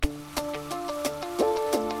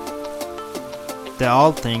the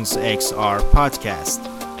All Things XR podcast.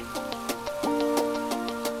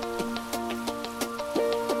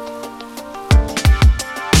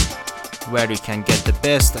 Where you can get the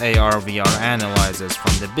best AR/VR analyzers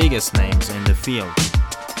from the biggest names in the field.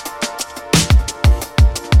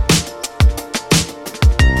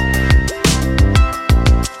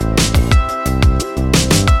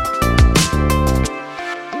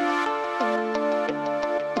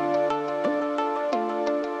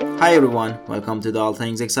 Hi everyone, welcome to the All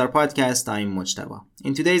Things XR podcast. I'm Mujtaba.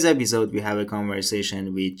 In today's episode, we have a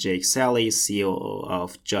conversation with Jake Sally, COO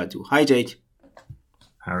of Jadu. Hi Jake.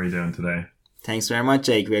 How are you doing today? Thanks very much,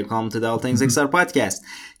 Jake. Welcome to the All Things XR podcast.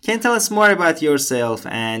 Can you tell us more about yourself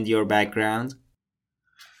and your background?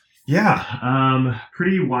 Yeah,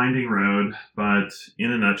 pretty winding road, but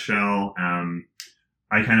in a nutshell,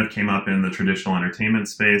 I kind of came up in the traditional entertainment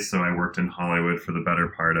space, so I worked in Hollywood for the better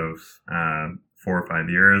part of 4 or 5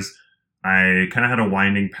 years. I kind of had a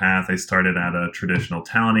winding path. I started at a traditional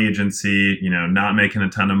talent agency, not making a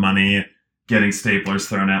ton of money, getting staplers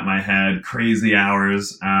thrown at my head, crazy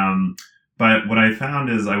hours. But what I found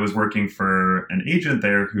is I was working for an agent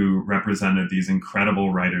there who represented these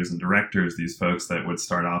incredible writers and directors, these folks that would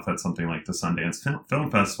start off at something like the Sundance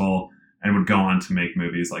Film Festival and would go on to make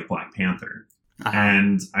movies like Black Panther. Uh-huh.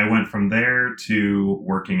 And I went from there to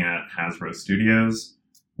working at Hasbro Studios,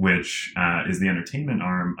 which is the entertainment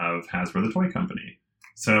arm of Hasbro, the toy company.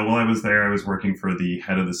 So while I was there, I was working for the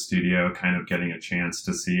head of the studio, kind of getting a chance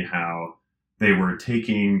to see how they were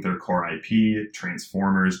taking their core IP,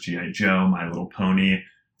 Transformers, G.I. Joe, My Little Pony,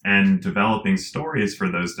 and developing stories for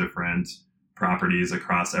those different properties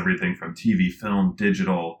across everything from TV, film,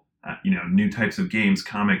 digital, new types of games,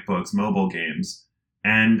 comic books, mobile games.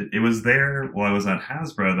 And it was there while I was at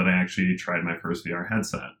Hasbro that I actually tried my first VR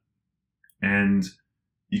headset. And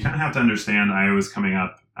you kind of have to understand, I was coming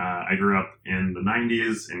up, I grew up in the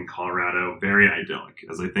 90s in Colorado, very idyllic,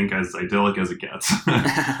 as idyllic as it gets.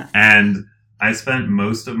 And I spent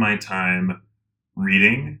most of my time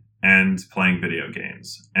reading and playing video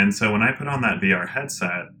games. And so when I put on that VR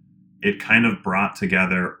headset, it kind of brought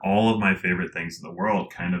together all of my favorite things in the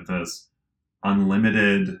world, kind of this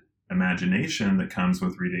unlimited imagination that comes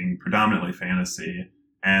with reading predominantly fantasy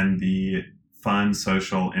and the fun,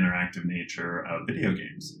 social, interactive nature of video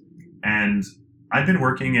games. And I've been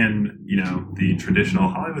working in, the traditional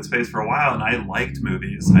Hollywood space for a while, and I liked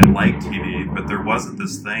movies, I liked TV, but there wasn't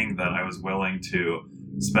this thing that I was willing to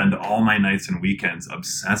spend all my nights and weekends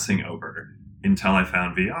obsessing over until I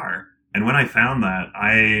found VR. And when I found that,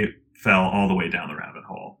 I fell all the way down the rabbit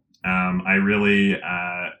hole. I really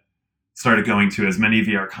started going to as many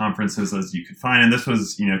VR conferences as you could find. And this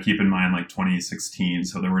was, keep in mind, like 2016.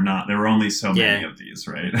 So there were only so many of these,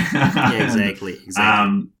 right? Yeah, exactly.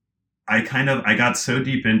 I got so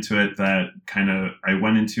deep into it that I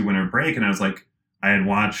went into winter break and I was like, I had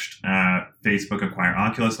watched Facebook acquire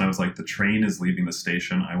Oculus and I was like, the train is leaving the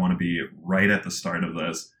station. I want to be right at the start of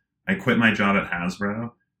this. I quit my job at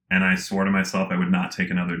Hasbro and I swore to myself I would not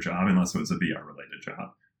take another job unless it was a VR related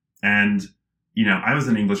job. And I was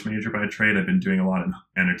an English major by trade. I've been doing a lot in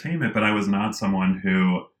entertainment, but I was not someone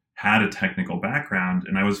who had a technical background.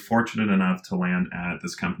 And I was fortunate enough to land at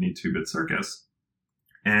this company, 2-Bit Circus.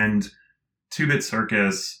 And 2-Bit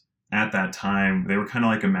Circus, at that time, they were kind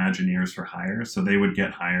of like Imagineers for hire. So they would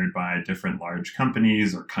get hired by different large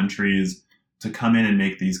companies or countries to come in and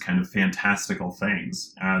make these kind of fantastical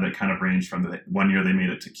things that kind of ranged from one year they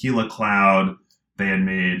made a Tequila Cloud. They had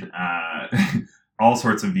made all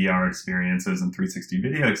sorts of VR experiences and 360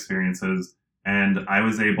 video experiences. And I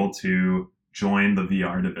was able to join the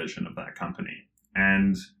VR division of that company.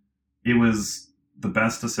 And it was the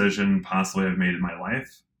best decision possibly I've made in my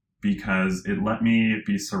life because it let me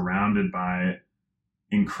be surrounded by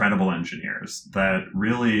incredible engineers that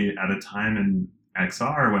really, at a time in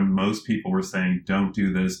XR when most people were saying, don't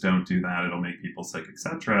do this, don't do that, it'll make people sick,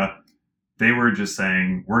 etc., they were just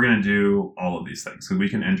saying, we're going to do all of these things because we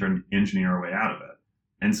can engineer our way out of it.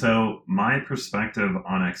 And so my perspective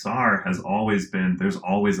on XR has always been, there's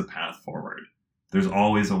always a path forward. There's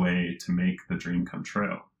always a way to make the dream come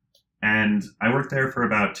true. And I worked there for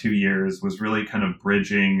about 2 years, was really kind of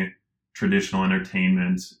bridging traditional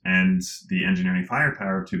entertainment and the engineering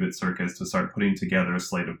firepower of 2-Bit Circus to start putting together a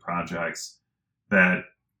slate of projects that,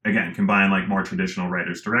 again, combine like more traditional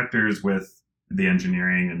writers, directors with the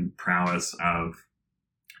engineering and prowess of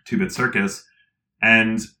 2-Bit Circus.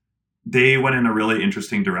 And they went in a really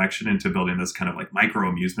interesting direction into building this kind of like micro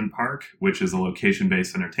amusement park, which is a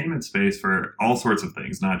location-based entertainment space for all sorts of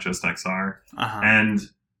things, not just XR. Uh-huh. And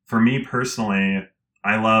for me personally,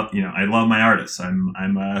 I love my artists. I'm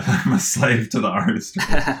a slave to the artistry.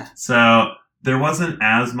 So there wasn't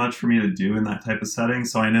as much for me to do in that type of setting.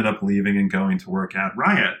 So I ended up leaving and going to work at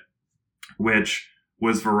Riot, which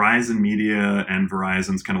was Verizon Media and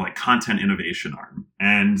Verizon's kind of like content innovation arm.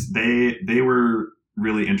 And they were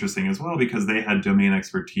really interesting as well because they had domain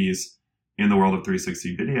expertise in the world of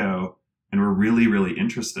 360 video and were really, really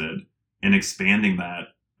interested in expanding that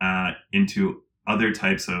into other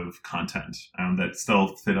types of content that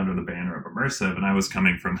still fit under the banner of immersive. And I was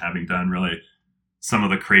coming from having done really some of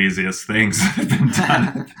the craziest things that have been done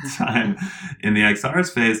at the time in the XR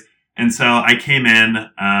space. And so I came in,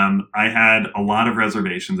 I had a lot of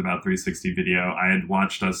reservations about 360 video. I had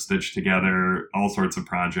watched us stitch together all sorts of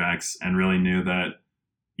projects and really knew that,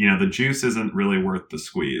 you know, the juice isn't really worth the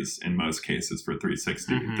squeeze in most cases for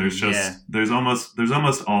 360. Mm-hmm, there's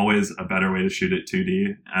almost always a better way to shoot it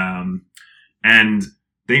 2D. And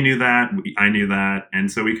they knew that, I knew that.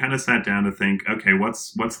 And so we kind of sat down to think, okay,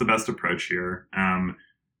 what's the best approach here?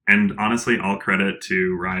 And honestly, all credit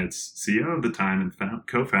to Riot's CEO of the time and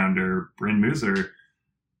co-founder, Bryn Mooser.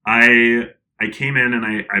 I came in and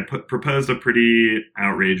I proposed a pretty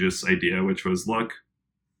outrageous idea, which was, look,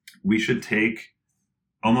 we should take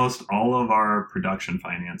almost all of our production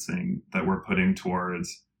financing that we're putting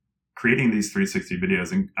towards creating these 360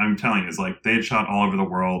 videos. And I'm telling you, it's like they had shot all over the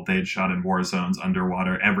world. They had shot in war zones,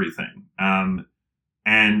 underwater, everything. And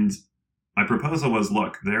my proposal was,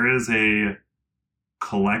 look, there is a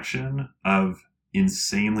collection of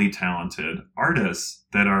insanely talented artists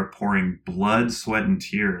that are pouring blood, sweat, and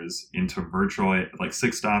tears into virtual, like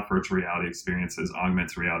 6-stop virtual reality experiences,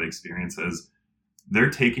 augmented reality experiences. They're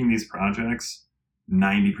taking these projects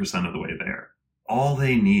 90% of the way there. All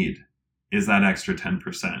they need is that extra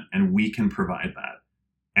 10%, and we can provide that.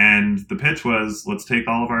 And the pitch was, let's take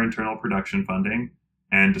all of our internal production funding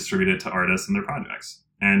and distribute it to artists and their projects.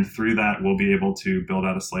 And through that, we'll be able to build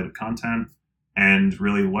out a slate of content and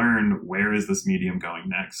really learn where is this medium going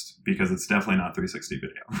next, because it's definitely not 360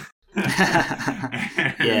 video.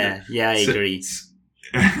 I agree.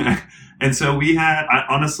 And so we had,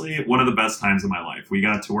 honestly, one of the best times of my life. We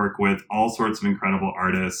got to work with all sorts of incredible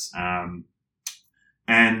artists.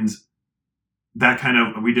 And that kind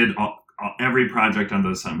of, we did every project under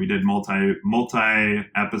the sun. We did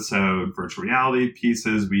multi-episode virtual reality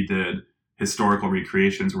pieces. We did historical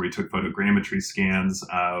recreations where we took photogrammetry scans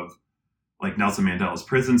of like Nelson Mandela's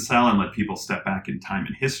prison cell and let people step back in time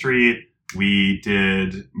and history. We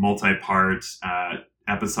did multi-part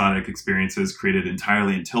episodic experiences created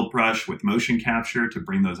entirely in tilt brush with motion capture to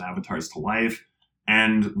bring those avatars to life.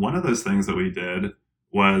 And one of those things that we did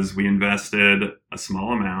was we invested a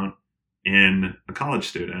small amount in a college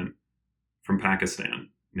student from Pakistan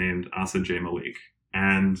named Asad J. Malik.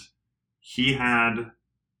 And he had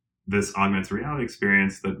this augmented reality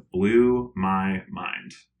experience that blew my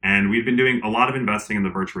mind. And we've been doing a lot of investing in the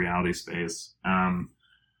virtual reality space.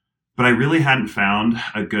 But I really hadn't found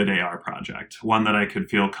a good AR project, one that I could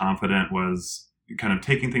feel confident was kind of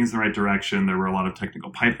taking things in the right direction. There were a lot of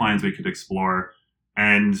technical pipelines we could explore.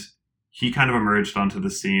 And he kind of emerged onto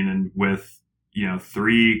the scene and with,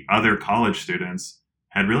 3 other college students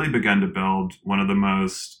had really begun to build one of the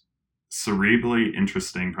most cerebrally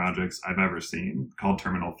interesting projects I've ever seen, called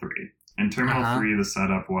Terminal 3. And Terminal 3, the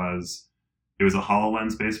setup was, it was a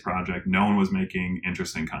HoloLens-based project. No one was making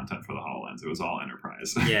interesting content for the HoloLens. It was all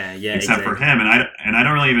enterprise. Yeah, Except for him. And I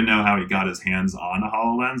don't really even know how he got his hands on a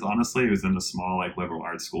HoloLens, honestly. He was in a small, liberal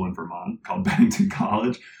arts school in Vermont called Bennington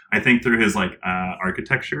College. I think through his,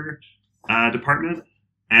 architecture department.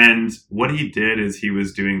 And what he did is he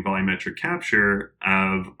was doing volumetric capture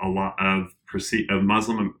of a lot of perceived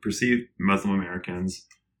Muslim Americans.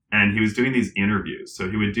 And he was doing these interviews. So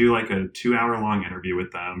he would do a 2-hour-long interview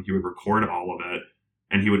with them. He would record all of it,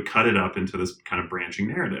 and he would cut it up into this kind of branching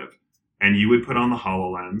narrative. And you would put on the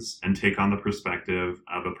HoloLens and take on the perspective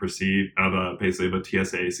of basically a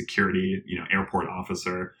TSA security, airport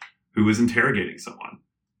officer who was interrogating someone.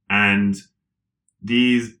 And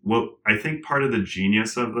I think part of the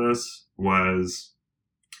genius of this was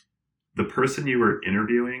the person you were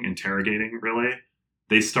interrogating, really.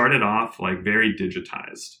 They started off very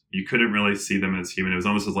digitized. You couldn't really see them as human. It was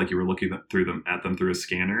almost as like you were looking at them through a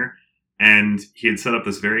scanner. And he had set up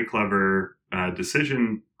this very clever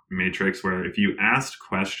decision matrix where if you asked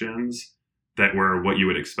questions that were what you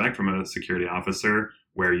would expect from a security officer,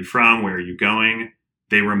 where are you from, where are you going,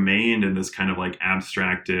 they remained in this kind of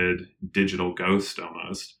abstracted digital ghost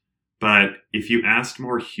almost. But if you asked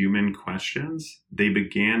more human questions, they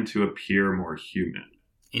began to appear more human.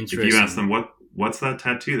 Interesting. If you ask them, what's that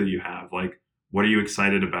tattoo that you have? What are you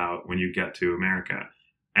excited about when you get to America?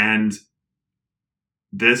 And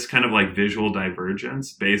this kind of visual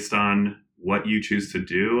divergence based on what you choose to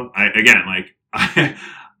do,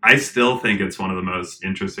 I still think it's one of the most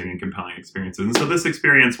interesting and compelling experiences. And so this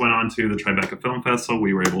experience went on to the Tribeca Film Festival.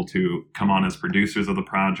 We were able to come on as producers of the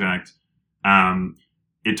project.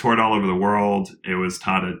 It toured all over the world. It's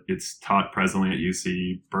taught presently at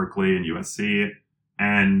UC Berkeley and USC.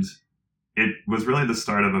 And it was really the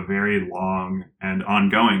start of a very long and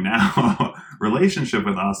ongoing now relationship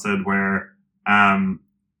with Asad, where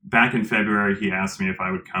back in February, he asked me if I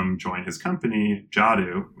would come join his company,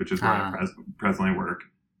 Jadu, which is where I presently work,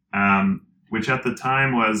 which at the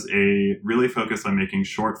time was really focused on making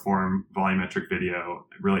short form volumetric video,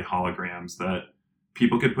 really holograms that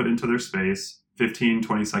people could put into their space, 15,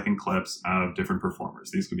 20-second clips of different performers.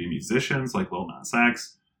 These could be musicians like Lil Nas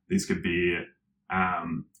X. These could be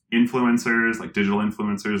influencers, like digital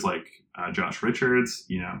influencers like Josh Richards.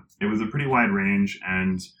 It was a pretty wide range.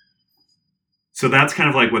 And so that's kind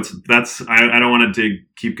of like I don't want to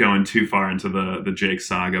keep going too far into the Jake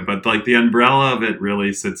saga, but like the umbrella of it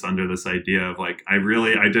really sits under this idea of like, I've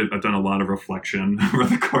done a lot of reflection over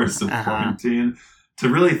the course of quarantine to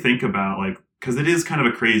really think about like, because it is kind of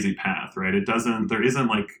a crazy path, right? There isn't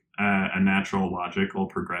like a natural logical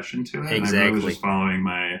progression to it. Exactly. And I really was just following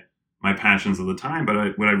my passions of the time.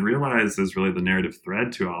 But what I realized is really the narrative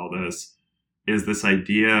thread to all this is this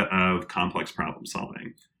idea of complex problem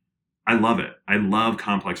solving. I love it. I love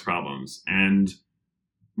complex problems. And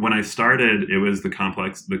when I started, it was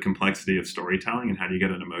the complexity of storytelling and how do you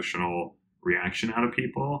get an emotional reaction out of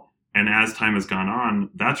people. And as time has gone on,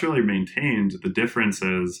 that's really maintained. The difference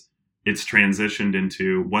is it's transitioned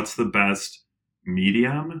into what's the best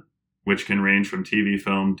medium, which can range from TV,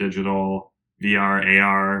 film, digital, VR,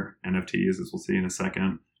 AR, NFTs, as we'll see in a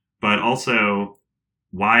second. But also,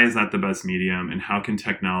 why is that the best medium, and how can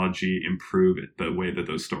technology improve it, the way that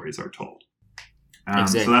those stories are told?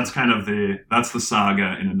 Exactly. So that's kind of the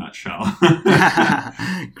saga in a nutshell.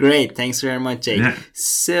 Great. Thanks very much, Jake. Yeah.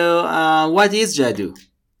 So what is Jadu?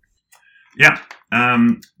 Yeah.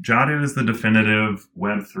 Jadu is the definitive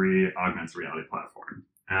Web3 augmented reality platform.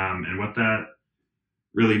 And what that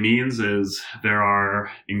really means is there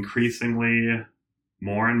are increasingly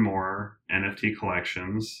more and more NFT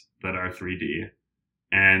collections that are 3D.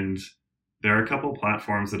 And there are a couple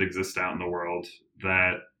platforms that exist out in the world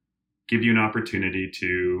that give you an opportunity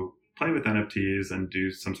to play with NFTs and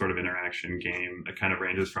do some sort of interaction game. It kind of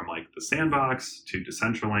ranges from like the Sandbox to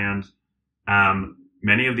Decentraland.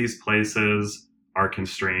 Many of these places are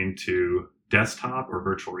constrained to desktop or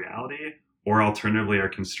virtual reality, or alternatively are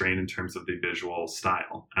constrained in terms of the visual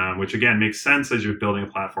style, which again makes sense as you're building a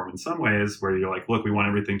platform in some ways where you're like, look, we want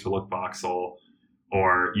everything to look voxel,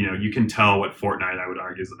 or, you can tell what Fortnite, I would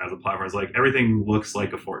argue, as a platform is like, everything looks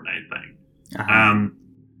like a Fortnite thing. Uh-huh.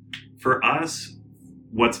 For us,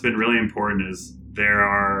 what's been really important is there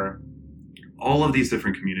are all of these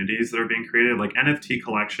different communities that are being created. Like NFT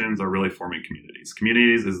collections are really forming communities.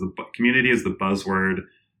 Community is the buzzword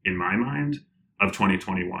in my mind of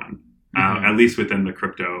 2021, at least within the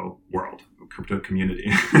crypto world, crypto community.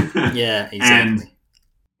 Yeah, exactly. And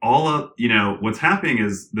all of, what's happening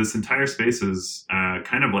is this entire space is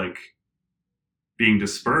kind of like being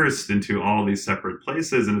dispersed into all these separate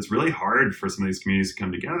places. And it's really hard for some of these communities to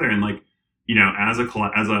come together. And like, as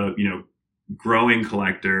a growing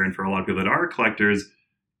collector, and for a lot of people that are collectors,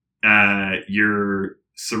 your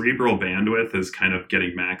cerebral bandwidth is kind of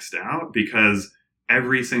getting maxed out because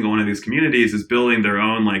every single one of these communities is building their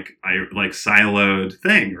own like siloed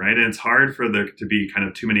thing, right? And it's hard for there to be kind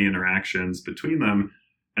of too many interactions between them.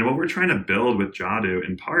 And what we're trying to build with Jadu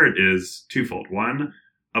in part is twofold. One,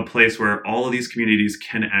 a place where all of these communities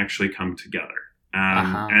can actually come together.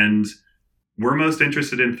 And we're most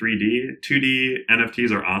interested in 3D. 2D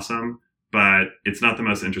NFTs are awesome, but it's not the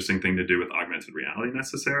most interesting thing to do with augmented reality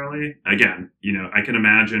necessarily. Again, I can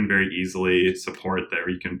imagine very easily support there.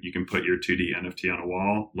 You can put your 2D NFT on a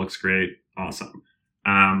wall. Looks great. Awesome.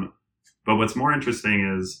 But what's more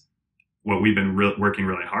interesting is what we've been working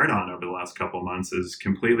really hard on over the last couple of months is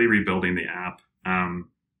completely rebuilding the app,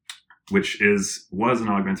 which was an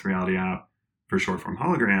augmented reality app for short form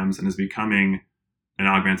holograms and is becoming an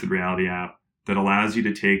augmented reality app that allows you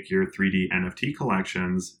to take your 3D NFT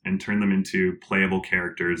collections and turn them into playable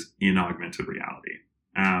characters in augmented reality.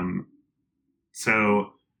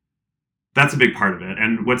 So that's a big part of it.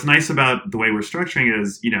 And what's nice about the way we're structuring it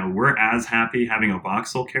is, we're as happy having a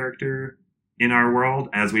voxel character in our world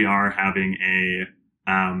as we are having a,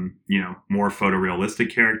 more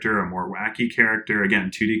photorealistic character, a more wacky character.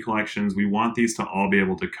 Again, 2D collections, we want these to all be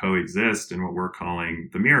able to coexist in what we're calling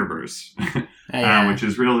the Mirrorverse, which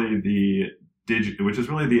is really the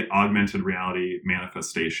augmented reality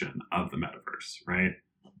manifestation of the metaverse, right?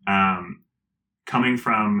 coming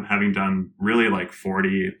from having done really like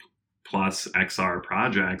 40 plus XR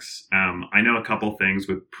projects, I know a couple things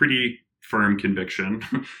with pretty firm conviction.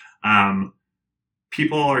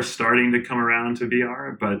 People are starting to come around to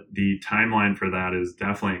VR, but the timeline for that is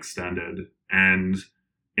definitely extended. And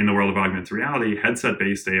in the world of augmented reality,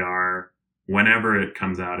 headset-based AR, whenever it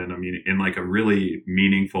comes out in like a really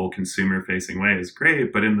meaningful consumer-facing way, is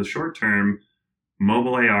great. But in the short term,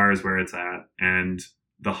 mobile AR is where it's at, and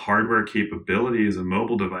the hardware capabilities of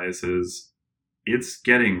mobile devices, it's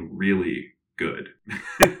getting really good.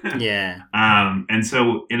 Yeah. And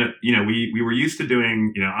so we were used to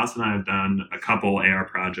doing, Austin and I have done a couple AR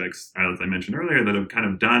projects, as I mentioned earlier, that have kind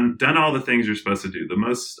of done all the things you're supposed to do. The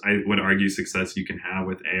most, I would argue, success you can have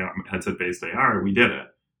with AR, headset-based AR, we did it.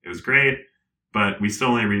 It was great, but we still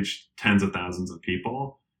only reached tens of thousands of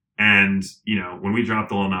people. And, when we dropped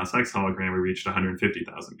the Lil Nas X hologram, we reached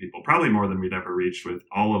 150,000 people, probably more than we'd ever reached with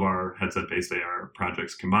all of our headset-based AR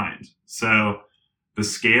projects combined. So the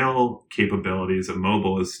scale capabilities of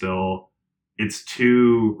mobile is still, it's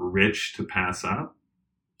too rich to pass up.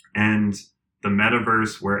 And the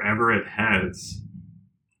metaverse, wherever it heads,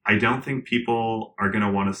 I don't think people are going to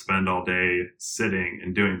want to spend all day sitting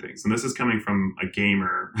and doing things. And this is coming from a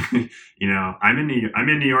gamer. I'm in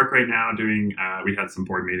New York right now doing, we had some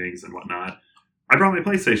board meetings and whatnot. I brought my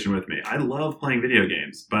PlayStation with me. I love playing video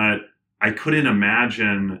games, but I couldn't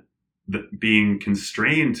imagine being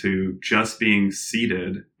constrained to just being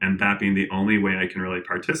seated and that being the only way I can really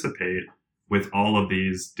participate with all of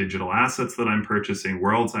these digital assets that I'm purchasing,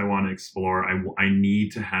 worlds I want to explore. I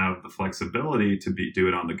need to have the flexibility to do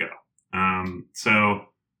it on the go. So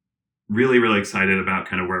really, really excited about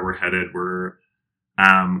kind of where we're headed. We're,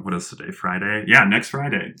 what is today? Friday? Yeah, next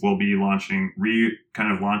Friday we'll be launching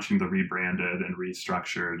the rebranded and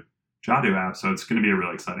restructured Jadu app. So it's going to be a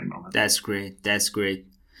really exciting moment. That's great.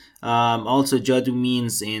 Also, Jadu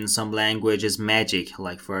means in some languages magic,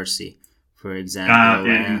 like Farsi, for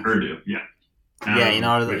example. In Urdu, yeah. In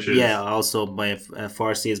order, also my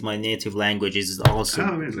Farsi is my native language. It also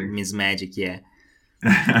means magic. Yeah,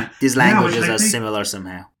 these languages are similar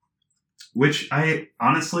somehow. Which I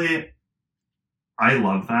honestly, I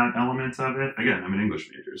love that element of it. Again, I'm an English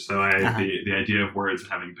major, so the idea of words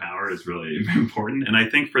having power is really important. And I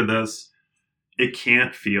think for this, it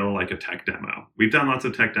can't feel like a tech demo. We've done lots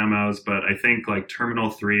of tech demos, but I think like Terminal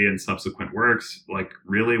 3 and subsequent works, like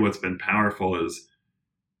really what's been powerful is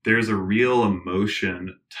there's a real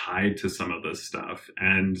emotion tied to some of this stuff.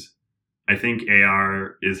 And I think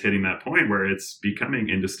AR is hitting that point where it's becoming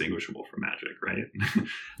indistinguishable from magic, right?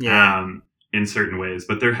 Yeah. In certain ways.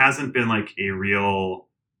 But there hasn't been like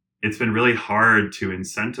it's been really hard to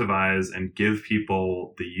incentivize and give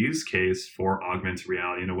people the use case for augmented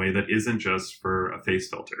reality in a way that isn't just for a face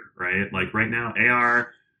filter, right? Like right now, AR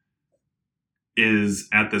is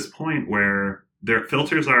at this point where their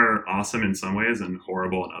filters are awesome in some ways and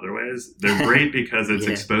horrible in other ways. They're great because it's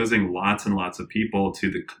exposing lots and lots of people to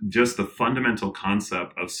the fundamental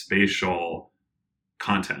concept of spatial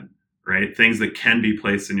content, right? Things that can be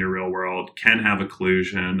placed in your real world, can have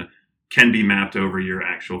occlusion, can be mapped over your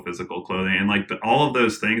actual physical clothing. And like all of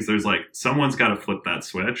those things, there's like, someone's got to flip that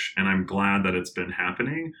switch. And I'm glad that it's been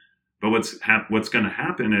happening. But what's going to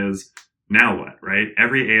happen is, now what, right?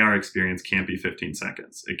 Every AR experience can't be 15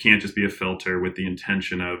 seconds. It can't just be a filter with the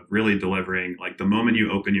intention of really delivering, like the moment you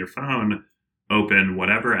open your phone, open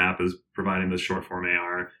whatever app is providing the short form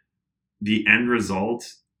AR, the end result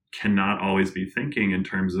cannot always be thinking in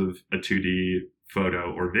terms of a 2D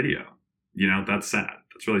photo or video. That's sad.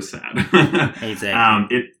 That's really sad.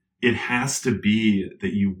 Exactly. It has to be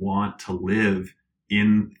that you want to live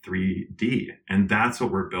in 3D. And that's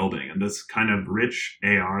what we're building. And this kind of rich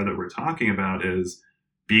AR that we're talking about is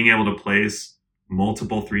being able to place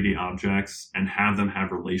multiple 3D objects and have them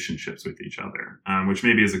have relationships with each other, which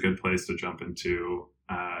maybe is a good place to jump into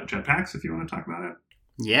jetpacks if you want to talk about it.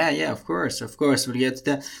 Yeah, of course. We'll get to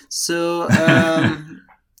that. So,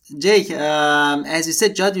 Jake, as you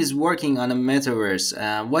said, Jadu is working on a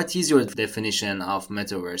metaverse. What is your definition of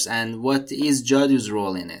metaverse and what is Jadu's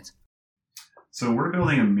role in it? So we're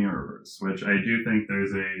building a mirrorverse, which I do think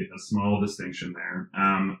there's a small distinction there.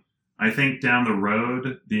 I think down the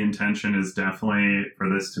road, the intention is definitely for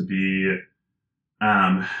this to be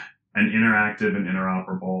an interactive and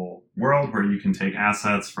interoperable world where you can take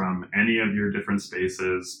assets from any of your different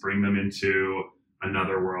spaces, bring them into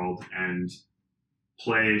another world, and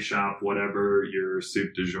play, shop, whatever your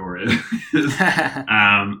soup du jour is.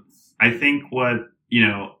 I think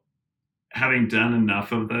having done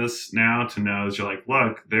enough of this now to know is you're like,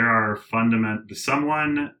 look, there are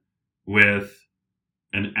someone with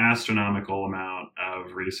an astronomical amount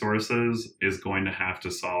of resources is going to have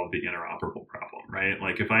to solve the interoperable problem, right?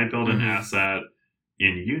 Like if I build an asset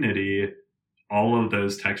in Unity, all of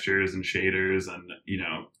those textures and shaders and,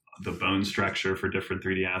 the bone structure for different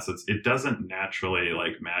 3D assets, it doesn't naturally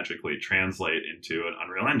like magically translate into an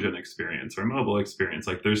Unreal Engine experience or mobile experience.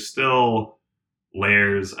 Like there's still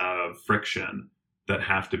layers of friction that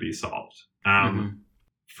have to be solved.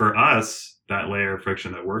 For us, that layer of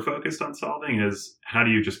friction that we're focused on solving is how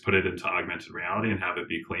do you just put it into augmented reality and have it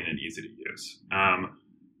be clean and easy to use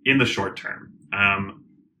in the short term.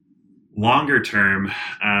 Longer term,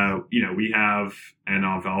 we have, and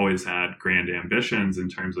I've always had grand ambitions in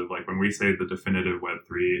terms of like when we say the definitive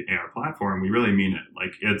Web3 AR platform, we really mean it.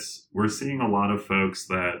 Like we're seeing a lot of folks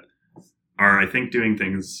that are, I think, doing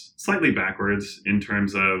things slightly backwards in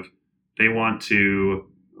terms of they want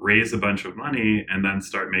to raise a bunch of money and then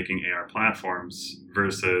start making AR platforms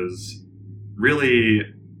versus really,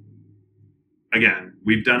 again,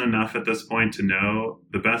 we've done enough at this point to know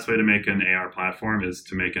the best way to make an AR platform is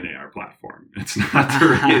to make an AR platform. It's not to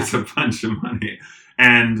raise a bunch of money.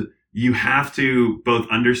 And you have to both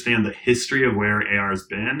understand the history of where AR has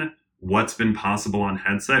been, what's been possible on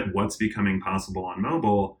headset, what's becoming possible on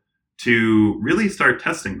mobile, to really start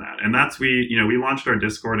testing that. And we launched our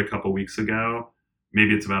Discord a couple weeks ago.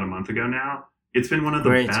 Maybe it's about a month ago now. It's been one of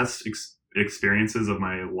the best experiences of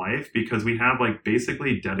my life because we have like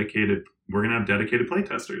basically we're going to have dedicated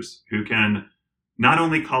playtesters who can not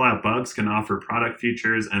only call out bugs, can offer product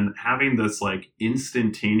features, and having this like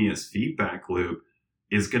instantaneous feedback loop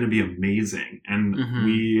is going to be amazing. And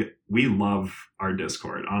we love our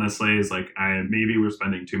Discord. Honestly, it's like maybe we're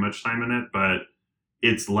spending too much time in it, but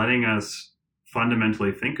it's letting us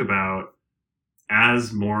fundamentally think about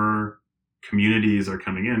as more communities are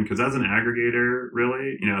coming in, because as an aggregator,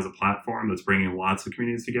 really, as a platform that's bringing lots of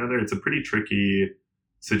communities together, it's a pretty tricky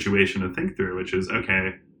situation to think through, which is,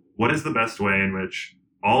 okay, what is the best way in which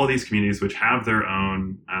all of these communities, which have their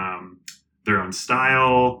own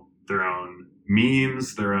style, their own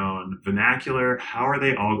memes, their own vernacular, how are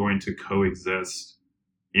they all going to coexist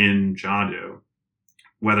in Jadu?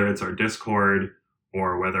 Whether it's our Discord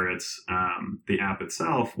or whether it's the app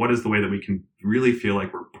itself, what is the way that we can really feel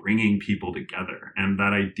like we're bringing people together? And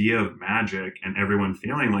that idea of magic and everyone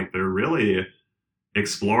feeling like they're really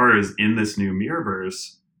explorers in this new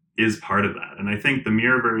Mirrorverse is part of that. And I think the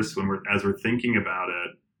Mirrorverse, as we're thinking about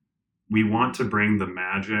it, we want to bring the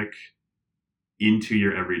magic into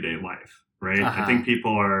your everyday life, right? I think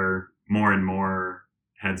people are more and more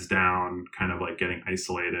heads down, kind of like getting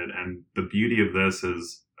isolated. And the beauty of this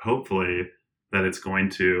is hopefully that it's going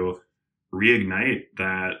to reignite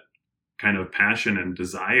that kind of passion and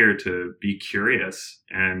desire to be curious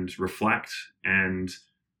and reflect and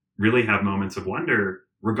really have moments of wonder,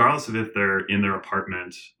 regardless of if they're in their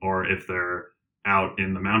apartment or if they're out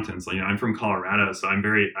in the mountains. I'm from Colorado, so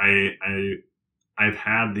I've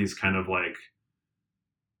had these kind of like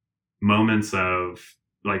moments of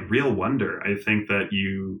like real wonder. I think that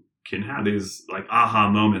you can have these like aha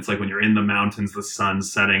moments, like when you're in the mountains, the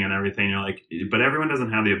sun's setting and everything, you're like, but everyone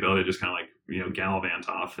doesn't have the ability to just kind of like, gallivant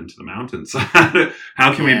off into the mountains.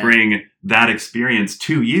 How can we bring that experience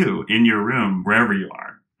to you in your room, wherever you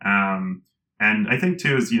are? And I think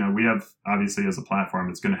too is, we have obviously as a platform,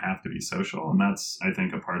 it's going to have to be social. And that's, I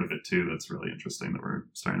think, a part of it too, that's really interesting that we're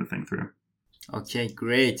starting to think through. Okay,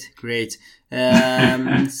 great.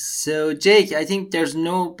 So Jake, I think there's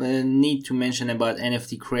no need to mention about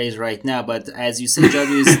NFT craze right now, but as you said,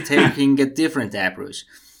 Jadu is taking a different approach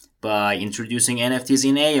by introducing NFTs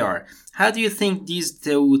in AR. How do you think these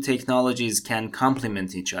two technologies can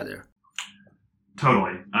complement each other?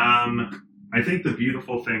 Totally. I think the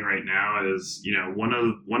beautiful thing right now is,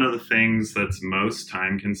 one of the things that's most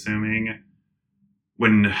time consuming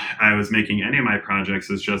when I was making any of my projects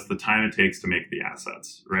is just the time it takes to make the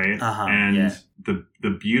assets, right? The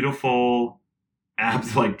beautiful,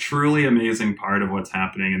 like truly amazing part of what's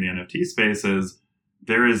happening in the NFT space is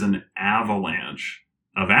there is an avalanche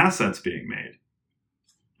of assets being made.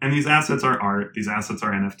 And these assets are art, these assets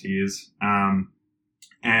are NFTs.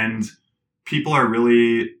 And people are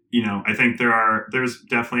really, I think there's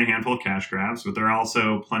definitely a handful of cash grabs, but there are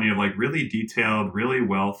also plenty of like really detailed, really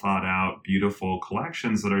well thought out, beautiful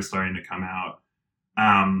collections that are starting to come out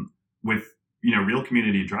with, real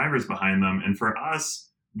community drivers behind them. And for us,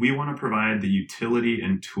 we want to provide the utility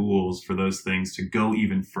and tools for those things to go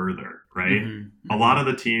even further, right? A lot of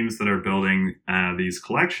the teams that are building these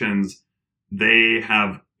collections, they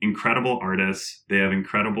have incredible artists, they have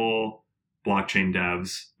incredible blockchain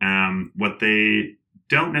devs. What they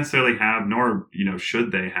don't necessarily have, nor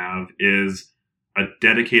should they have, is a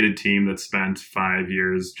dedicated team that spent 5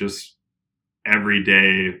 years just every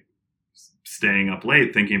day staying up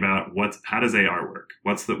late thinking about how does AR work?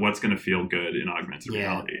 What's going to feel good in augmented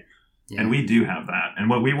reality? Yeah. And we do have that. And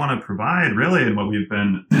what we want to provide really, and what we've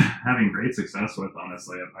been having great success with,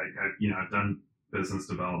 honestly, I've done business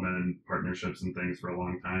development and partnerships and things for a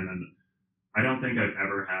long time. And I don't think I've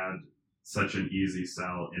ever had such an easy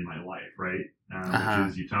sell in my life, right? Which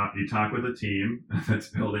is you talk with a team that's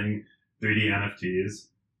building 3D NFTs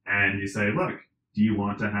and you say, look, do you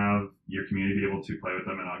want to have your community be able to play with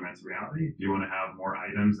them in augmented reality? Do you want to have more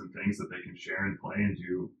items and things that they can share and play and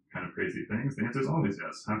do kind of crazy things? The answer is always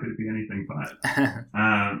yes. How could it be anything but?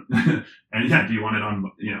 And yeah, do you want it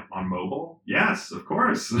on mobile? Yes, of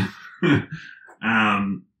course.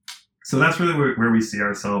 So that's really where we see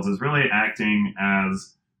ourselves, is really acting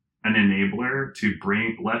as an enabler to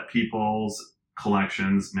let people's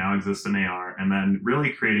collections now exist in AR, and then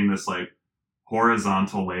really creating this like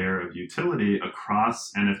horizontal layer of utility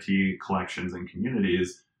across NFT collections and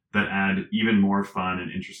communities that add even more fun and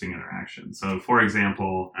interesting interaction. So, for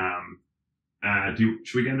example,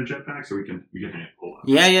 should we get into jetpacks, or we can hang it? Hold on.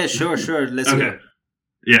 Yeah, sure. Let's go.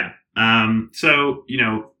 Yeah. So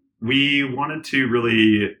we wanted to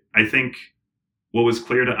really, I think, what was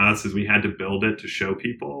clear to us is we had to build it to show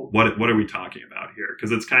people what are we talking about here,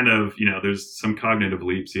 because it's kind of there's some cognitive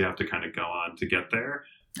leaps you have to kind of go on to get there.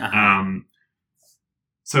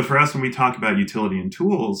 So for us, when we talk about utility and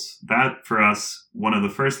tools, that for us, one of the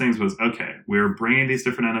first things was, okay, we're bringing these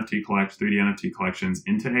different 3D NFT collections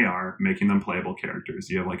into AR, making them playable characters.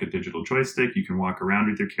 You have like a digital joystick, you can walk around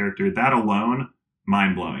with your character. That alone,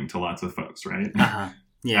 mind-blowing to lots of folks, right?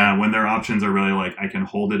 Yeah. When their options are really like, I can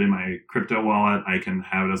hold it in my crypto wallet, I can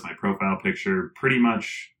have it as my profile picture, pretty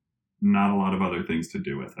much not a lot of other things to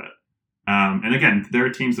do with it. And again, there are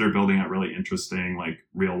teams that are building out really interesting, like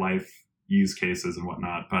real life use cases and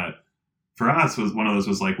whatnot. But for us, one of those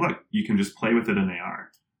was like, look, you can just play with it in AR.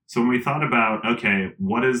 So when we thought about, okay,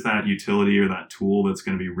 what is that utility or that tool that's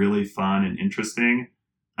going to be really fun and interesting?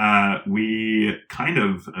 We kind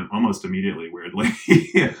of almost immediately, weirdly,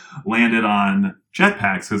 landed on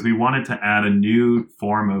jetpacks, because we wanted to add a new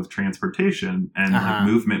form of transportation and like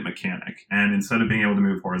movement mechanic. And instead of being able to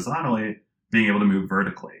move horizontally, being able to move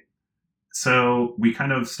vertically. So we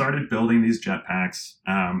kind of started building these jetpacks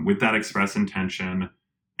with that express intention,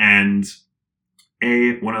 and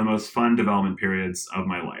one of the most fun development periods of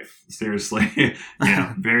my life. Seriously,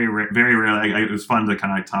 very rarely. It was fun to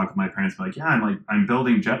kind of talk with my parents, like, yeah, I'm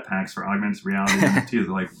building jetpacks for augmented reality NFTs. They're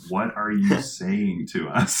like, what are you saying to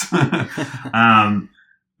us?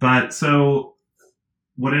 But so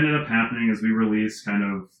what ended up happening is we released kind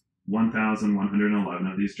of 1,111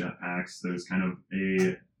 of these jetpacks. There's kind of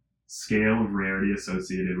a scale of rarity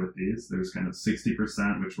associated with these. There's kind of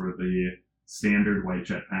 60%, which were the standard white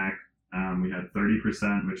jetpack. We had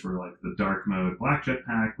 30%, which were like the dark mode black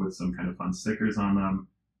jetpack with some kind of fun stickers on them.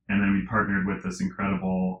 And then we partnered with this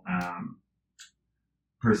incredible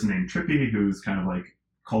person named Trippy, who's kind of like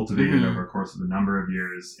cultivated over the course of a number of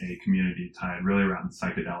years a community tied really around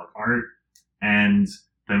psychedelic art. And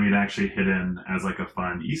then we'd actually hidden as like a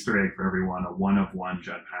fun Easter egg for everyone, a 1-of-1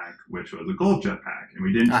 jetpack, which was a gold jetpack. And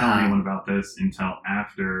we didn't tell anyone about this until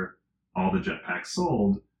after all the jetpacks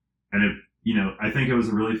sold. And it, I think it was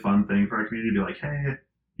a really fun thing for our community to be like, hey,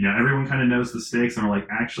 everyone kind of knows the stakes. And we're like,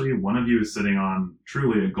 actually, one of you is sitting on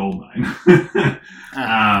truly a gold mine.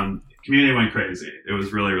 Community went crazy. It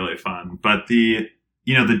was really, really fun. But the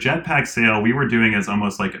jetpack sale we were doing as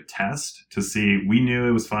almost like a test to see, we knew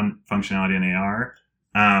it was fun functionality in AR.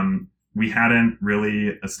 We hadn't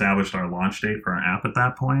really established our launch date for our app at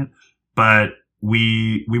that point, but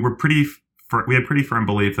we had pretty firm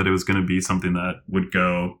belief that it was going to be something that would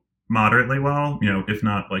go moderately well, if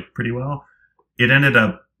not like pretty well. It ended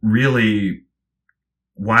up really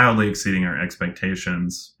wildly exceeding our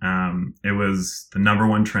expectations. It was the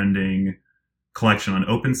 #1 trending collection on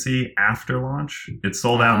OpenSea after launch. It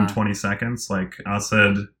sold out in 20 seconds. Like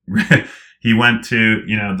Asad, he went to,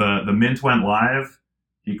 the mint went live.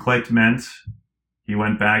 He clicked mint. He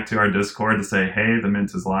went back to our Discord to say, hey, the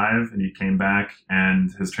mint is live. And he came back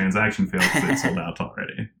and his transaction failed because it sold out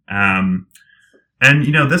already. And,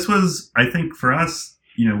 this was, I think for us,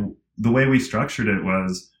 the way we structured it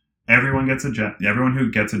was everyone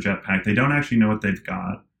who gets a jetpack, they don't actually know what they've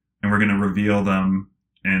got. And we're going to reveal them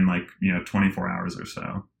in 24 hours or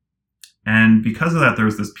so. And because of that, there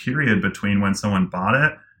was this period between when someone bought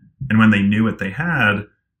it and when they knew what they had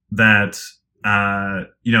that,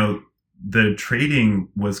 the trading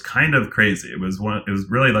was kind of crazy. It was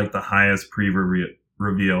really like the highest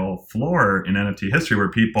pre-reveal floor in NFT history, where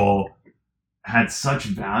people had such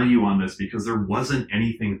value on this because there wasn't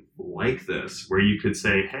anything like this where you could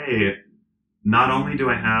say, hey, not only do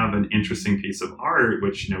I have an interesting piece of art,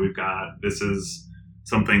 which, we've got, this is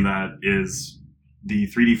something that is, the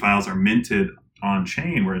 3D files are minted on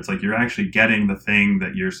chain where it's like you're actually getting the thing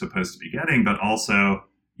that you're supposed to be getting, but also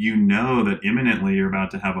that imminently you're about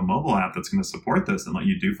to have a mobile app that's going to support this and let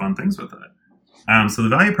you do fun things with it. So the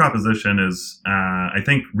value proposition is, I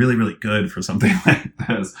think, really, really good for something like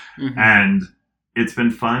this. Mm-hmm. And it's been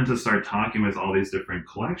fun to start talking with all these different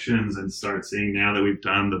collections and start seeing now that we've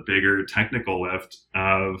done the bigger technical lift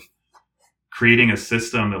of creating a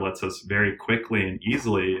system that lets us very quickly and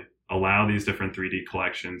easily allow these different 3D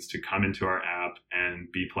collections to come into our app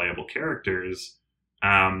and be playable characters.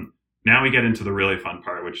 Now we get into the really fun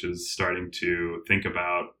part, which is starting to think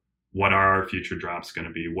about what are our future drops going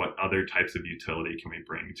to be? What other types of utility can we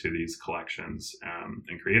bring to these collections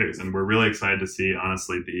and creators? And we're really excited to see,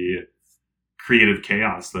 honestly, the creative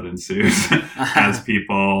chaos that ensues as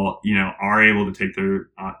people, are able to take their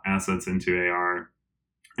assets into AR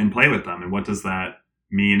and play with them. And what does that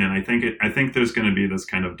mean? And I think there's going to be this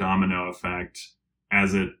kind of domino effect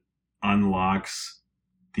as it unlocks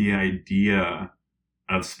the idea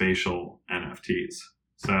of spatial NFTs.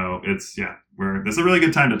 So this is a really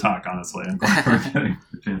good time to talk, honestly. I'm glad we're getting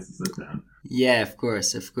the chance to sit down. Yeah, of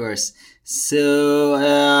course. So,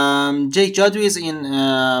 Jake, Jadu is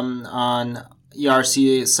on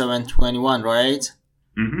ERC 721, right?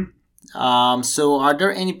 Mm-hmm. So are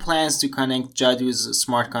there any plans to connect Jadu's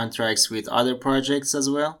smart contracts with other projects as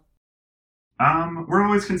well? We're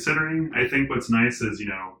always considering. I think what's nice is,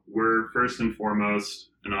 we're first and foremost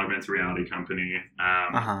an augmented reality company.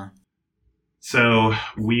 So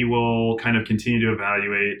we will kind of continue to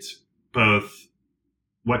evaluate both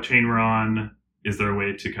what chain we're on. Is there a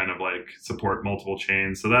way to kind of like support multiple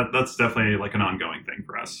chains? So that's definitely like an ongoing thing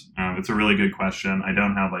for us. It's a really good question. I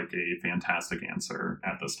don't have like a fantastic answer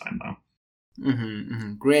at this time though.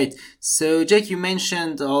 Great. So Jake, you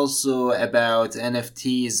mentioned also about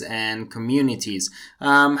NFTs and communities.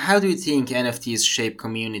 How do you think NFTs shape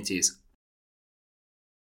communities?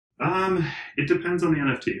 It depends on the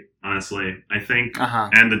NFT, honestly. I think,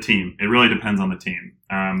 and the team. It really depends on the team.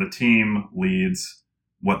 The team leads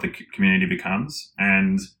what the community becomes,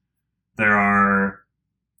 and there are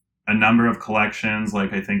a number of collections.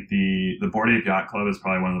 Like I think the Bored Ape Yacht Club is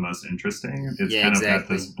probably one of the most interesting. It's got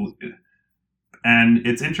this, and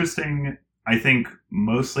it's interesting. I think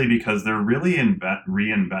mostly because they're really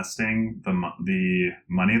reinvesting the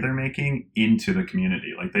money they're making into the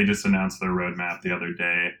community. Like they just announced their roadmap the other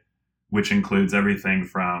day, which includes everything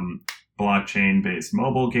from blockchain-based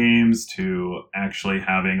mobile games to actually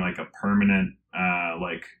having like a permanent,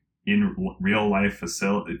 like in real life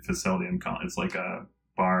facility. It's like a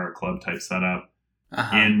bar or club type setup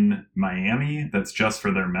in Miami that's just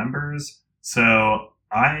for their members. So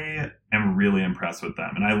I am really impressed with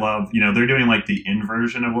them. And I love, they're doing like the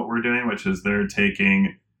inversion of what we're doing, which is they're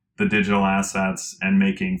taking the digital assets and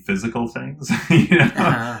making physical things,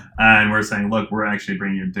 and we're saying, look, we're actually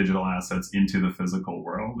bringing your digital assets into the physical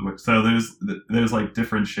world. So there's like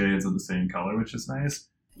different shades of the same color, which is nice.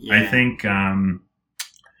 Yeah. I think, the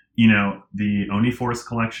Oniforce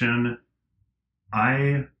collection,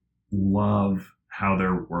 I love how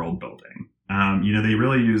they're world building. They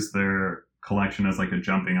really use their collection as like a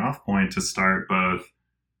jumping off point to start both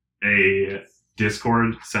a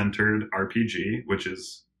Discord centered RPG, which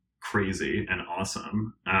is crazy and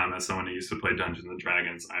awesome. As someone who used to play Dungeons and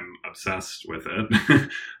Dragons, I'm obsessed with it.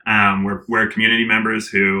 Where community members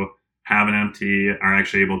who have an NFT are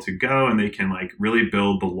actually able to go and they can like really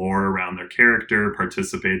build the lore around their character,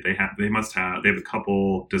 participate. They have a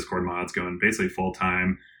couple Discord mods going basically full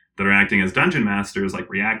time that are acting as dungeon masters, like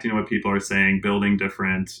reacting to what people are saying, building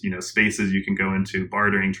different, spaces you can go into,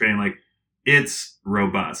 bartering, trading. Like it's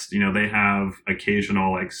robust. They have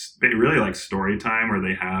occasional, like really like story time where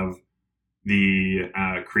they have the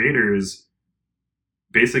creators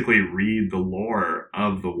basically read the lore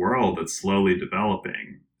of the world that's slowly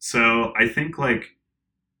developing. So I think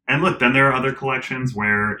and look, then there are other collections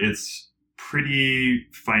where it's pretty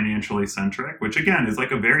financially centric, which again is like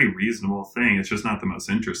a very reasonable thing. It's just not the most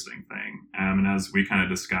interesting thing. And as we kind of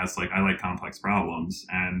discussed, like I like complex problems,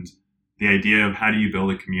 and the idea of how do you build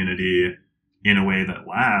a community in a way that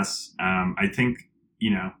lasts. I think,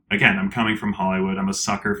 again, I'm coming from Hollywood. I'm a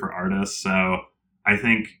sucker for artists. So I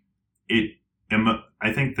think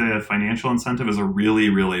the financial incentive is a really,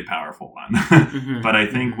 really powerful one. But I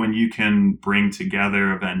think when you can bring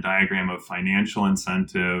together a Venn diagram of financial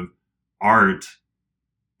incentive, art,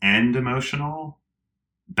 and emotional,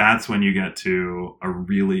 that's when you get to a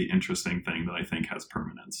really interesting thing that I think has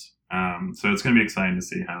permanence. So it's going to be exciting to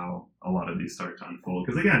see how a lot of these start to unfold.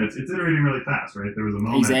 Because again, it's iterating really fast, right? There was a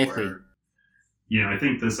moment where, I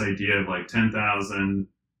think this idea of like 10,000,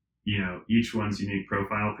 each one's unique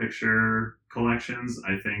profile picture collections,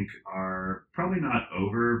 I think are probably not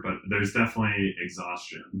over, but there's definitely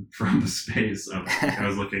exhaustion from the space of, I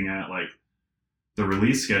was looking at like the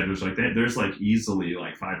release schedules, like there's like easily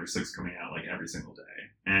like 5 or 6 coming out like every single day.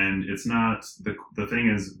 And it's not, the thing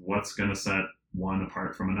is what's going to set one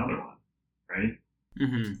apart from another one, right?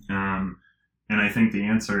 Mm-hmm. And I think the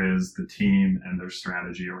answer is the team and their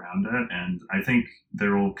strategy around it. And I think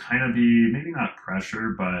there will kind of be, maybe not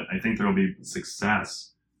pressure, but I think there will be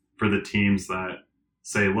success for the teams that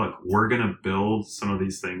say, look, we're going to build some of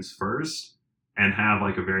these things first and have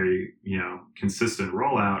like a very, consistent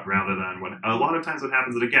rollout, rather than what a lot of times what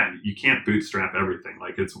happens. And again, you can't bootstrap everything.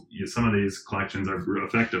 Like some of these collections are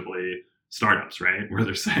effectively startups, right? Where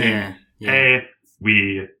they're saying, hey,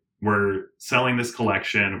 we're selling this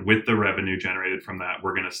collection with the revenue generated from that.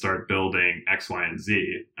 We're going to start building X, Y, and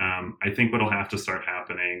Z. I think what'll have to start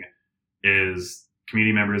happening is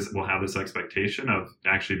community members will have this expectation of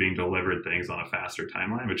actually being delivered things on a faster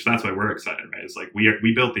timeline, which that's why we're excited, right? It's like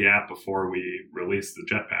we built the app before we released the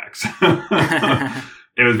jetpacks.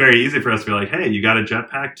 It was very easy for us to be like, hey, you got a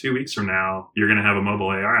jetpack 2 weeks from now, you're going to have a mobile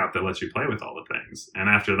AR app that lets you play with all the things. And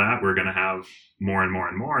after that, we're going to have more and more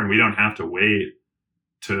and more, and we don't have to wait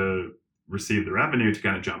to receive the revenue to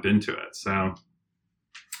kind of jump into it. So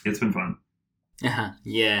it's been fun.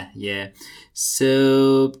 Yeah.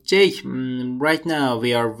 So, Jake, right now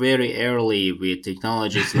we are very early with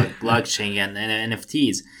technologies like blockchain and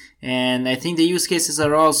NFTs. And I think the use cases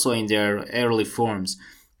are also in their early forms.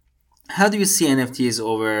 How do you see NFTs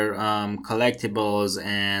over collectibles,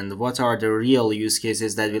 and what are the real use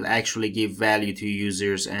cases that will actually give value to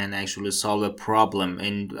users and actually solve a problem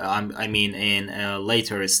in a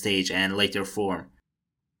later stage and later form?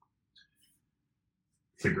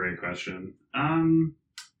 It's a great question.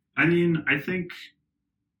 I think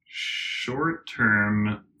short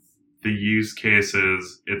term, the use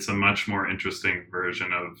cases, it's a much more interesting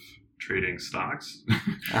version of trading stocks,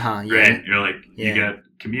 right? You're like, you get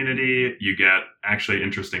community, you get actually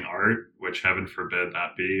interesting art, which heaven forbid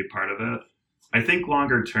that be part of it. I think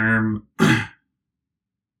longer term,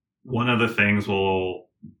 one of the things will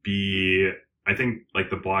be, I think like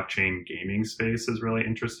the blockchain gaming space is really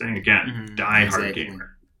interesting. Again, diehard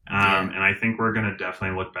gamer. And I think we're going to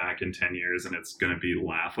definitely look back in 10 years and it's going to be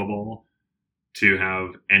laughable to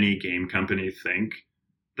have any game company think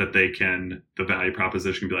that they can, the value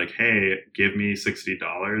proposition can be like, hey, give me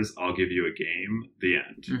 $60, I'll give you a game, the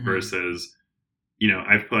end. Versus,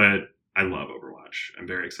 I love Overwatch. I'm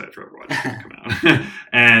very excited for Overwatch to come out.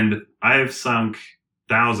 And I've sunk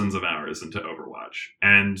thousands of hours into Overwatch.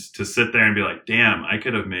 And to sit there and be like, damn, I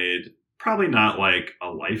could have made probably not like a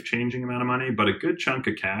life-changing amount of money, but a good chunk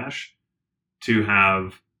of cash to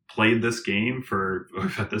have played this game for,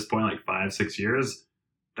 at this point, like 5-6 years.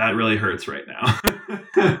 That really hurts right now.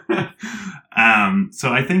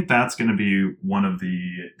 So I think that's going to be one of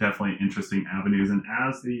the definitely interesting avenues. And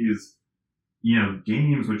as these,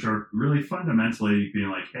 games, which are really fundamentally being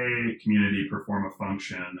like, hey, community, perform a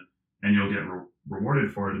function, and you'll get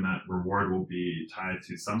rewarded for it, and that reward will be tied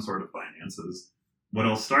to some sort of finances.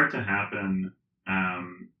 What'll start to happen,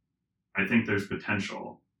 I think there's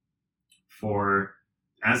potential for,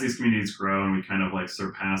 as these communities grow and we kind of like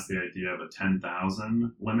surpass the idea of a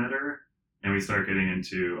 10,000 limiter, and we start getting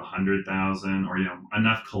into 100,000 or,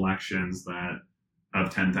 enough collections that of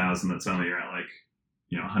 10,000 that suddenly you're at like,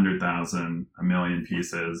 100,000, a million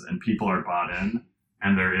pieces, and people are bought in,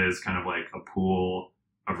 and there is kind of like a pool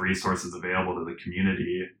of resources available to the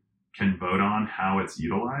community can vote on how it's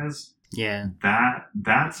utilized. Yeah.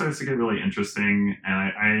 That starts to get really interesting. And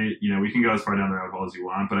I we can go as far down the rabbit hole as you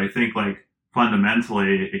want, but I think like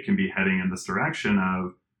fundamentally it can be heading in this direction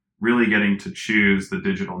of really getting to choose the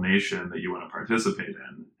digital nation that you want to participate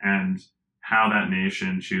in, and how that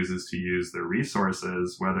nation chooses to use their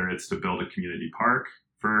resources, whether it's to build a community park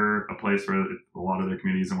for a place where a lot of their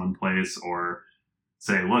communities in one place, or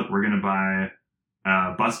say, look, we're going to buy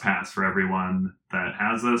a bus pass for everyone that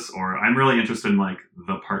has this. Or I'm really interested in like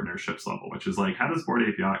the partnerships level, which is like, how does Bored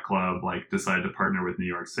Ape Yacht Club like decide to partner with New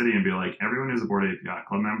York City and be like, everyone who's a Bored Ape Yacht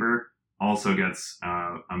Club member also gets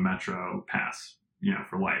a Metro pass,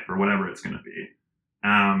 for life, or whatever it's going to be.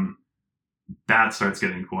 That starts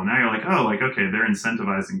getting cool. Now you're like, oh, like, okay, they're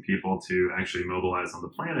incentivizing people to actually mobilize on the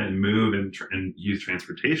planet and move and use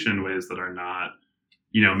transportation in ways that are not,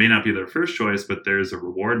 may not be their first choice, but there's a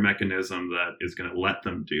reward mechanism that is going to let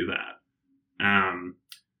them do that.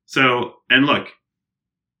 And look,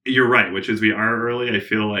 you're right, which is we are early. I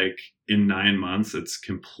feel like in 9 months, it's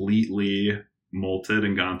completely molted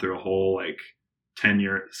and gone through a whole like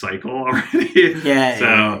 10-year cycle already. Yeah, yeah,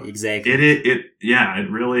 So exactly. yeah, it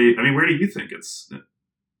really, I mean, where do you think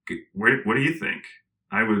what do you think?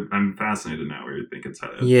 I'm fascinated now where you think it's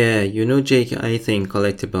headed. Yeah, Jake, I think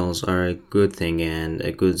collectibles are a good thing and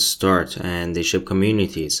a good start, and they shape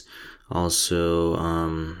communities. Also,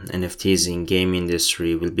 NFTs in game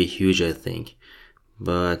industry will be huge, I think.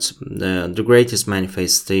 But the greatest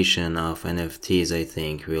manifestation of NFTs, I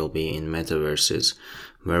think, will be in metaverses,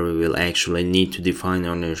 where we will actually need to define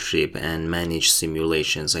ownership and manage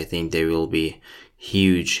simulations. I think they will be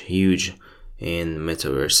huge, huge in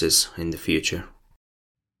metaverses in the future.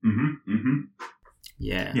 Mm-hmm. Mm-hmm.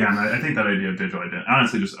 Yeah. Yeah, and I think that idea of digital identity,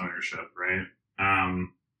 honestly, just ownership, right?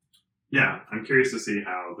 Yeah, I'm curious to see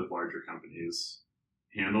how the larger companies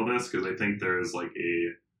handle this because I think there is like a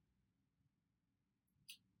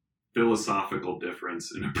philosophical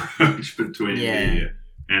difference in approach between Yeah. the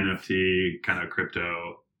NFT kind of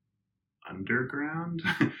crypto underground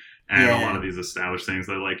and a lot Yeah. of these established things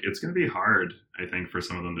that like it's going to be hard I think for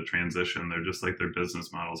some of them to transition. They're just like their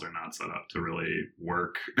business models are not set up to really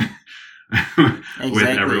work with Exactly.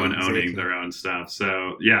 everyone owning Exactly. their own stuff.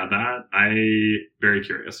 So yeah, that I very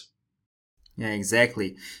curious. Yeah,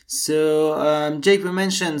 exactly. So, Jake, we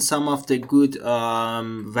mentioned some of the good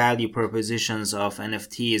value propositions of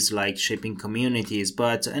NFTs, like shaping communities.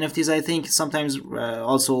 But NFTs, I think, sometimes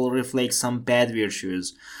also reflect some bad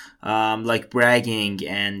virtues, like bragging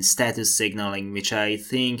and status signaling, which I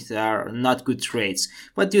think are not good traits.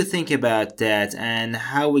 What do you think about that, and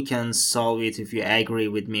how we can solve it? If you agree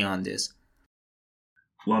with me on this.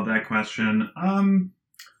 Love that question.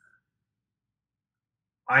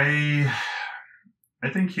 I I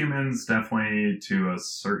think humans definitely to a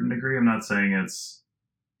certain degree. I'm not saying it's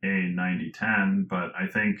a 90-10, but I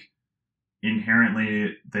think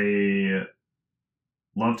inherently they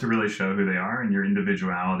love to really show who they are, and your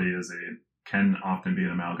individuality can often be an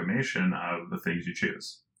amalgamation of the things you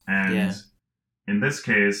choose. And Yeah. in this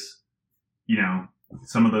case, you know,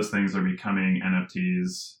 some of those things are becoming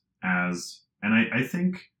NFTs and I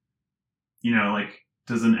think, like,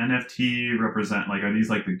 does an NFT represent like are these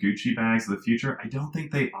like the Gucci bags of the future? I don't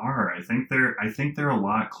think they are. I think they're a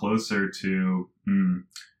lot closer to.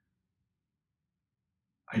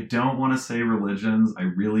 I don't want to say religions. I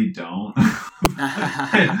really don't.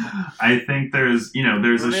 I think there's a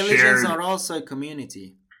Religions shared. are also a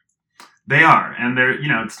community. They are, and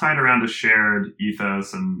it's tied around a shared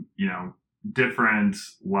ethos and different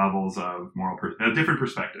levels of different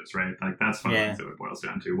perspectives, right? Like that's Yeah. fundamentally what it boils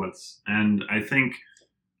down to. And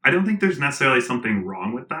I don't think there's necessarily something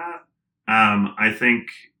wrong with that. I think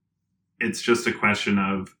it's just a question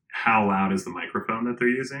of how loud is the microphone that they're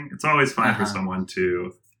using. It's always fine for Uh-huh. someone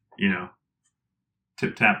to, you know,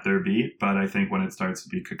 tip tap their beat, but I think when it starts to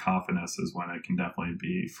be cacophonous is when it can definitely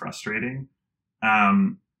be frustrating.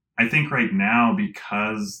 Um, I think right now,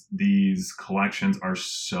 because these collections are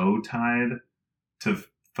so tied to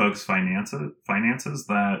folks' finances,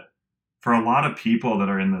 that for a lot of people that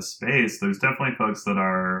are in this space, there's definitely folks that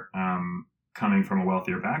are coming from a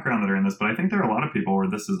wealthier background that are in this, but I think there are a lot of people where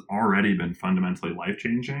this has already been fundamentally life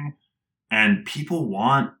changing and people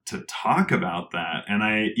want to talk about that. And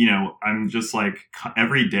I'm just like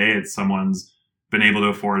every day it's someone's been able to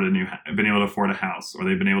afford a house, or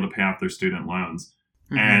they've been able to pay off their student loans.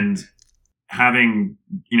 Mm-hmm. And having,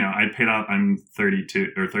 I paid off, I'm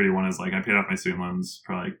 32 or 31 is like, I paid off my student loans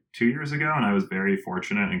probably like 2 years ago. And I was very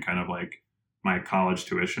fortunate in kind of like my college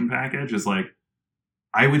tuition package is like,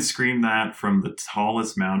 I would scream that from the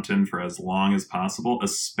tallest mountain for as long as possible,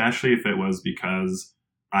 especially if it was because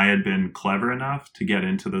I had been clever enough to get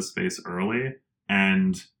into this space early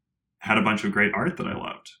and had a bunch of great art that I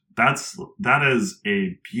loved. That is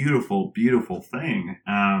a beautiful, beautiful thing.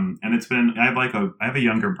 And I have a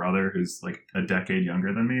younger brother who's like a decade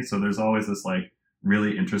younger than me, so there's always this like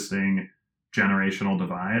really interesting generational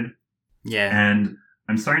divide. Yeah. And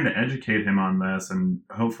I'm starting to educate him on this and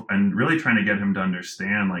really trying to get him to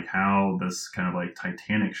understand like how this kind of like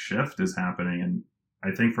titanic shift is happening. And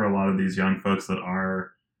I think for a lot of these young folks that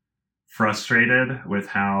are frustrated with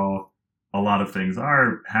how a lot of things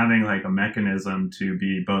are, having like a mechanism to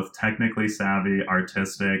be both technically savvy,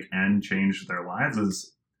 artistic, and change their lives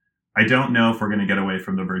is, I don't know if we're going to get away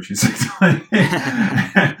from the virtue signaling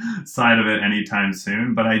side of it anytime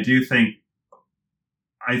soon, but I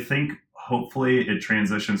think hopefully it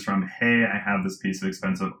transitions from, hey, I have this piece of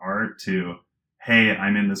expensive art to, hey,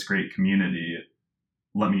 I'm in this great community.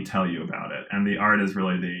 Let me tell you about it. And the art is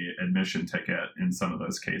really the admission ticket in some of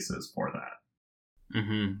those cases for that.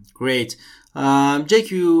 Great.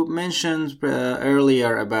 Jake, you mentioned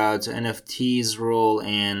earlier about NFT's role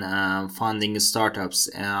in funding startups.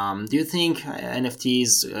 Do you think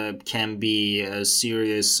NFTs can be a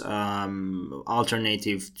serious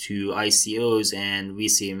alternative to ICOs and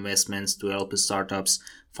VC investments to help startups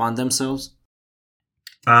fund themselves?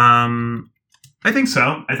 I think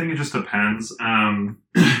so. I think it just depends.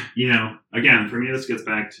 Again, for me, this gets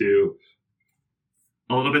back to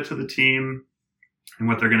a little bit to the team and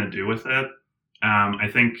what they're going to do with it. I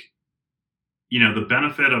think, the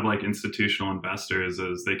benefit of like institutional investors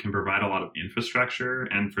is they can provide a lot of infrastructure.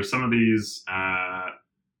 And for some of these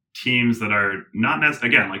teams that are not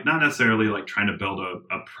necessarily like trying to build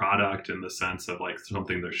a product in the sense of like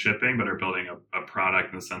something they're shipping, but are building a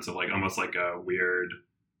product in the sense of like almost like a weird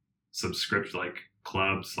subscription, like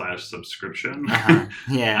club/subscription.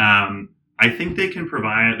 Yeah. I think they can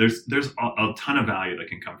provide, there's a ton of value that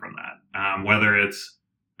can come from that. Whether it's,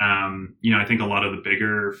 I think a lot of the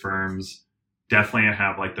bigger firms definitely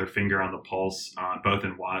have like their finger on the pulse, both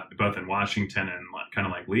in Washington and kind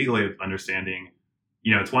of like legally of understanding,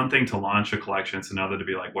 it's one thing to launch a collection. It's another to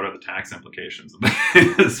be like, what are the tax implications of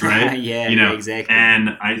this, right? Yeah, exactly.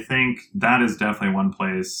 And I think that is definitely one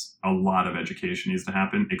place a lot of education needs to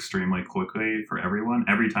happen extremely quickly for everyone.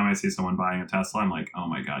 Every time I see someone buying a Tesla, I'm like, oh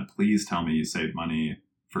my God, please tell me you saved money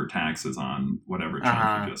for taxes on whatever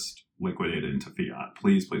chunk you just liquidated into fiat.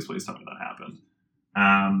 Please, please, please tell me that happened.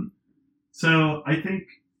 So I think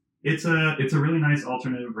it's a really nice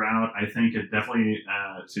alternative route. I think it definitely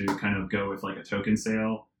to kind of go with like a token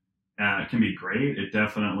sale can be great. It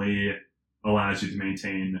definitely allows you to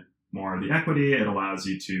maintain more of the equity. It allows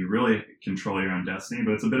you to really control your own destiny,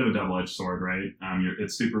 but it's a bit of a double-edged sword, right?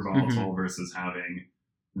 It's super volatile versus having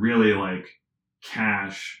really like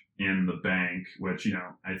cash in the bank, which,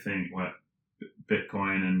 I think what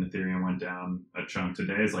Bitcoin and Ethereum went down a chunk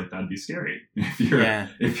today is like, that'd be scary.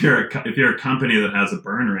 If you're a company that has a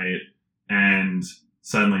burn rate and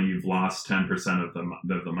suddenly you've lost 10% of the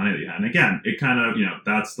money that you had. And again, it kind of,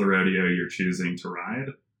 that's the rodeo you're choosing to ride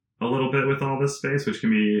a little bit with all this space, which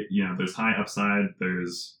can be, there's high upside,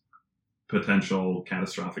 there's potential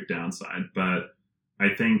catastrophic downside. But I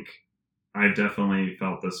think I've definitely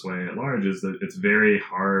felt this way at large, is that it's very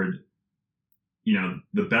hard.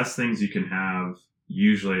 The best things you can have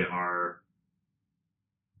usually are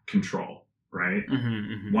control, right?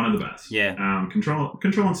 One of the best. Yeah. Control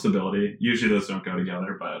and stability. Usually those don't go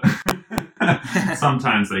together, but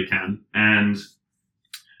sometimes they can. And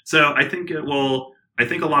so I think a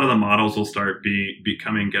lot of the models will start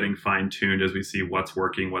getting fine-tuned as we see what's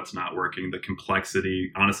working, what's not working. The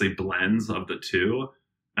complexity, honestly, blends of the two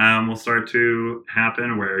will start to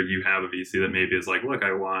happen, where you have a VC that maybe is like, look,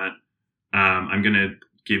 I'm going to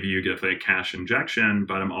give you a cash injection,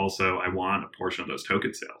 but I want a portion of those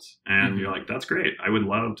token sales. And you're like, that's great. I would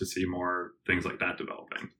love to see more things like that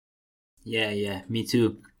developing. Yeah, me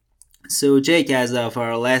too. So Jake, as of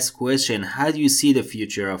our last question, how do you see the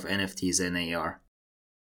future of NFTs and AR?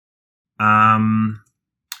 I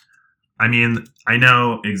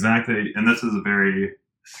know exactly, and this is a very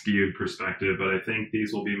skewed perspective, but I think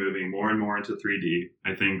these will be moving more and more into 3D.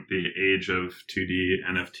 I think the age of 2D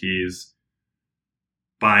NFTs,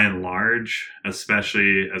 by and large,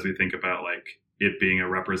 especially as we think about like it being a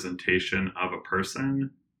representation of a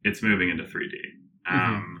person, it's moving into 3D.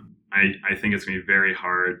 I think it's going to be very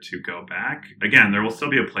hard to go back. Again, there will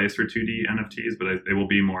still be a place for 2D NFTs, but they will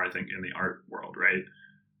be more, I think, in the art world, right?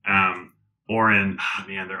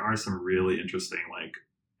 There are some really interesting like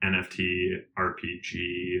NFT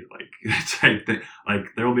RPG like type thing.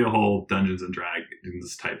 Like there will be a whole Dungeons and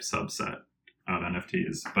Dragons type subset of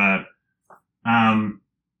NFTs, but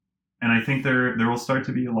and I think there will start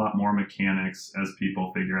to be a lot more mechanics as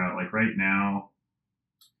people figure out, like right now,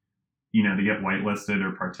 to get whitelisted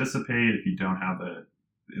or participate, if you don't have the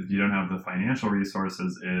financial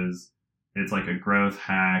resources, it's like a growth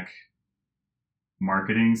hack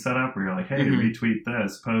marketing setup where you're like, hey, retweet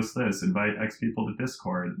this, post this, invite X people to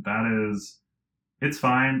Discord. It's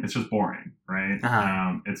fine. It's just boring, right?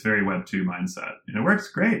 It's very Web 2 mindset. And it works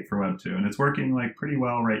great for Web 2, and it's working like pretty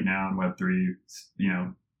well right now in Web 3,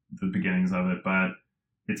 the beginnings of it, but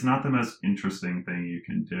it's not the most interesting thing you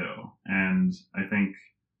can do. And I think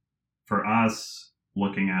for us,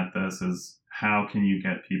 looking at this is how can you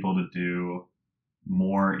get people to do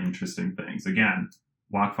more interesting things? Again,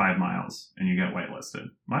 walk 5 miles and you get whitelisted.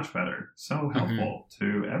 Much better. So helpful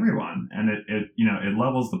to everyone. And it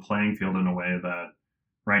levels the playing field in a way that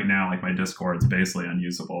right now, like my Discord's basically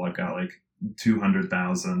unusable. I've got like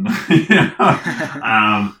 200,000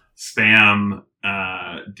 spam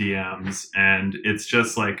DMs, and it's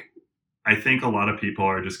just like I think a lot of people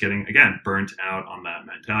are just getting, again, burnt out on that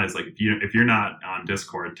mentality. It's like if you're not on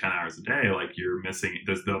Discord 10 hours a day, like you're missing.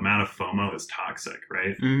 The amount of FOMO is toxic,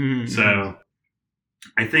 right? Mm-hmm. So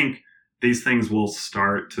I think these things will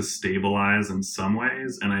start to stabilize in some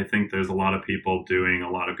ways, and I think there's a lot of people doing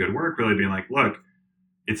a lot of good work, really being like, look,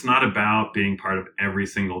 it's not about being part of every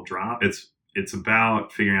single drop. It's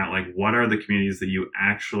about figuring out like what are the communities that you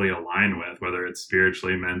actually align with, whether it's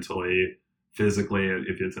spiritually, mentally, physically,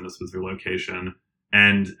 if it's in a specific location,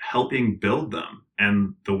 and helping build them.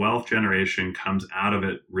 And the wealth generation comes out of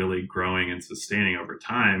it really growing and sustaining over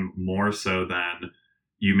time, more so than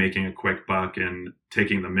you making a quick buck and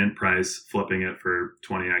taking the mint price, flipping it for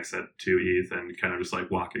 20x at 2 ETH and kind of just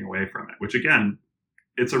like walking away from it, which again,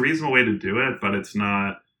 it's a reasonable way to do it, but it's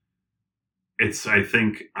not, I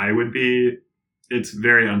think it's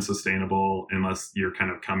very unsustainable unless you're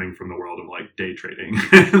kind of coming from the world of like day trading,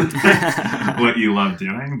 what you love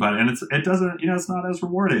doing. And it doesn't, it's not as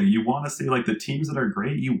rewarding. You want to see like the teams that are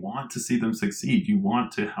great, you want to see them succeed. You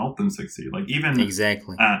want to help them succeed. Like even,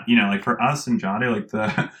 exactly, like for us and Johnny, like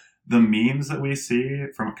the memes that we see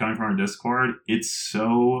coming from our Discord, it's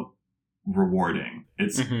so rewarding.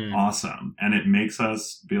 It's awesome. And it makes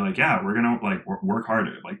us be like, yeah, we're going to like work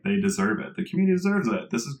harder. Like they deserve it. The community deserves it.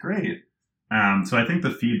 This is great. So I think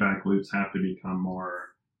the feedback loops have to become more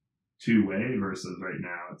two-way versus right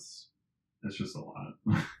now it's just a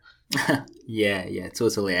lot. Yeah,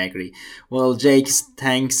 totally agree. Well, Jake,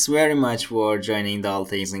 thanks very much for joining the All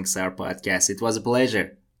Things Inkstar podcast. It was a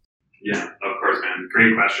pleasure. Yeah, of course, man.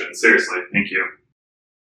 Great question. Seriously, thank you.